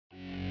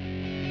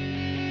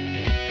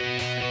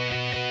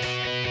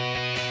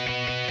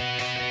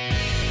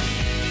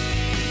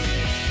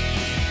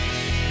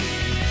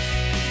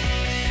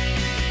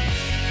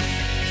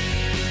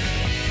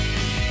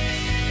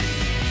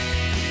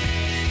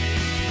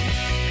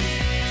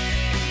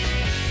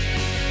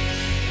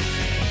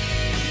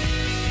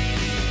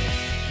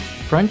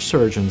French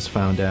surgeons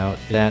found out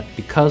that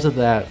because of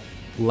that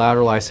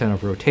lateralized center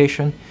of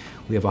rotation,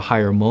 we have a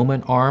higher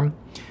moment arm,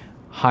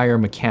 higher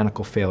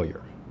mechanical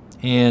failure.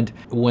 And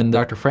when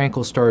Dr.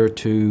 Frankel started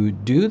to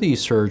do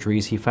these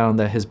surgeries, he found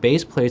that his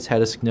base plates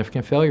had a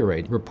significant failure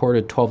rate,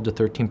 reported 12 to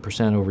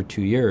 13% over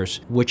 2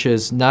 years, which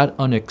is not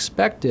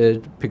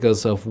unexpected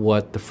because of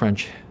what the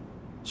French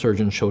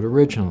surgeon showed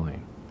originally.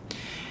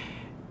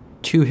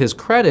 To his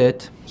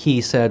credit,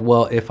 he said,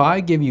 well, if I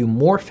give you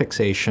more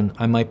fixation,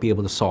 I might be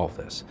able to solve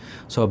this.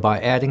 So by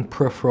adding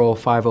peripheral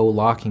 5/0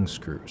 locking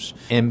screws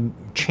and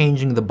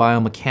changing the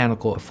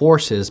biomechanical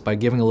forces by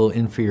giving a little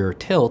inferior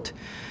tilt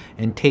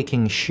and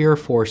taking shear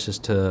forces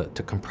to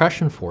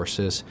compression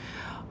forces,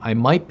 I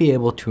might be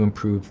able to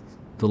improve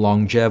the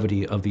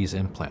longevity of these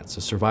implants,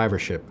 the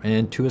survivorship.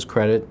 And to his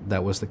credit,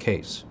 that was the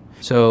case.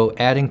 So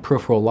adding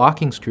peripheral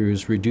locking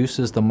screws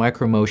reduces the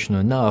micromotion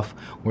enough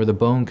where the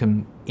bone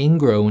can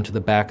ingrow into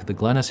the back of the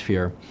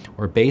glenosphere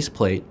or base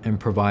plate and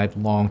provide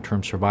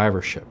long-term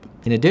survivorship.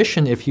 In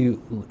addition, if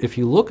you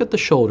look at the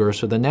shoulder,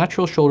 so the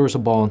natural shoulder is a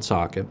ball and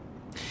socket,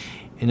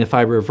 and if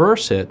I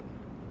reverse it,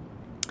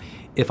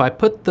 if I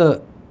put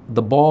the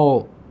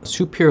ball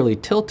superiorly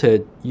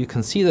tilted, you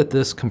can see that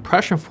this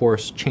compression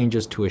force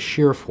changes to a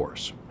shear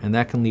force, and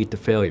that can lead to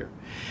failure.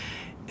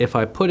 If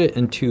I put it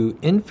into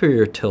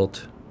inferior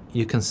tilt,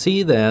 you can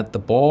see that the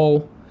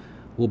ball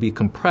will be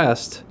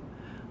compressed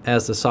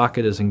as the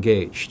socket is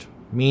engaged,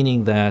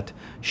 meaning that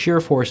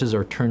shear forces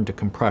are turned to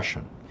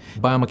compression.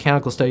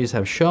 Biomechanical studies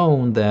have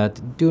shown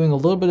that doing a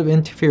little bit of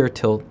inferior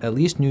tilt, at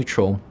least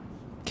neutral,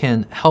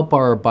 can help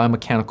our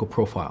biomechanical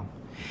profile.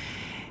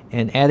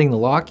 And adding the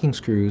locking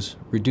screws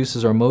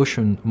reduces our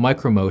motion,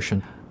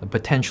 micromotion, and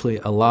potentially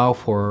allow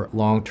for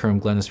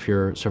long-term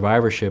glenosphere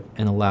survivorship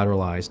in a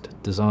lateralized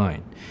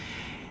design.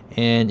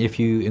 And if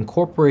you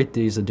incorporate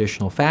these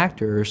additional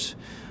factors,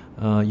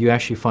 you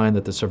actually find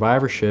that the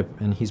survivorship,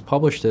 and he's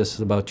published this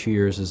in about 2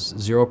 years, is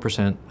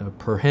 0%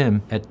 per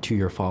him at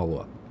 2-year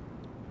follow-up.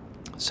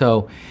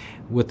 So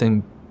with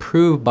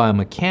improved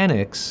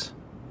biomechanics,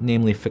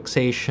 namely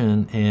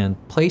fixation and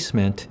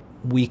placement,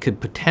 we could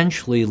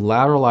potentially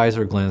lateralize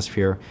our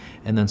glenosphere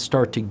and then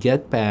start to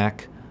get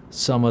back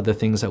some of the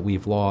things that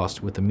we've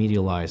lost with the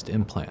medialized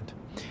implant,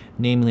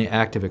 namely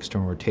active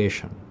external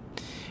rotation.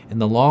 In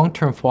the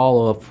long-term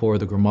follow-up for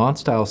the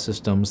Grammont-style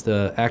systems,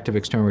 the active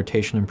external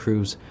rotation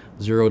improves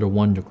 0 to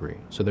 1 degree.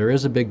 So there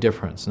is a big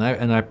difference.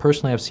 And I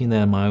personally have seen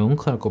that in my own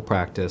clinical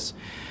practice,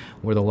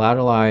 where the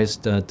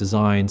lateralized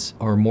designs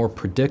are more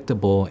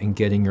predictable in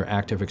getting your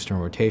active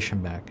external rotation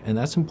back. And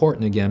that's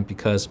important, again,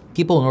 because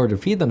people, in order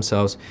to feed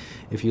themselves,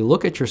 if you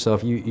look at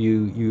yourself,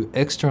 you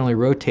externally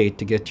rotate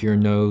to get to your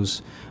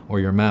nose or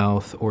your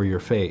mouth or your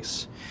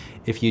face.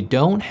 If you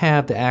don't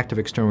have the active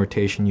external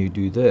rotation, you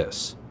do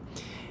this.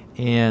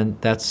 And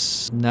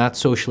that's not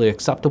socially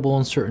acceptable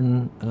in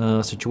certain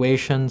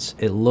situations.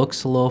 It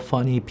looks a little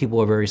funny.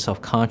 People are very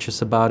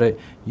self-conscious about it.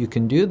 You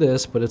can do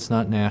this, but it's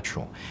not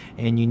natural.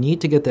 And you need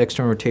to get the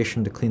external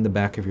rotation to clean the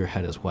back of your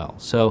head as well.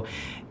 So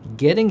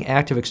getting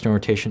active external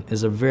rotation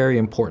is a very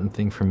important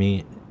thing for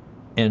me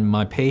and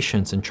my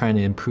patients in trying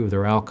to improve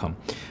their outcome,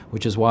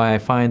 which is why I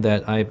find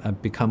that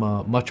I've become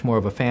much more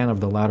of a fan of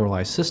the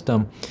lateralized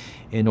system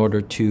in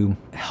order to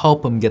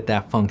help them get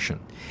that function.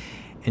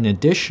 In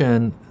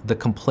addition, the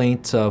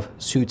complaints of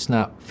suits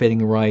not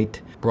fitting right,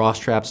 bra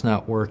straps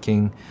not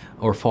working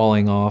or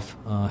falling off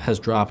has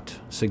dropped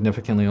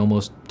significantly,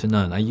 almost to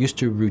none. I used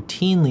to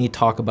routinely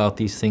talk about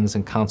these things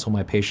and counsel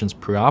my patients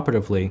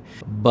preoperatively,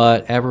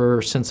 but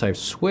ever since I've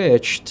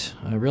switched,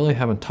 I really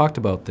haven't talked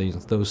about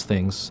those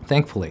things,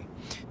 thankfully.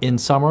 In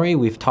summary,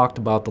 we've talked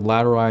about the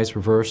lateralized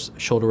reverse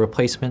shoulder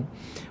replacement,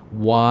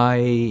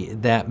 why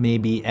that may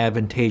be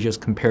advantageous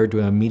compared to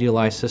a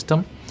medialized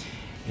system.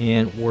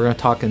 And we're going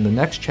to talk in the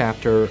next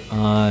chapter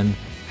on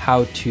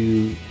how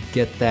to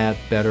get that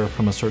better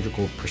from a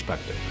surgical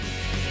perspective.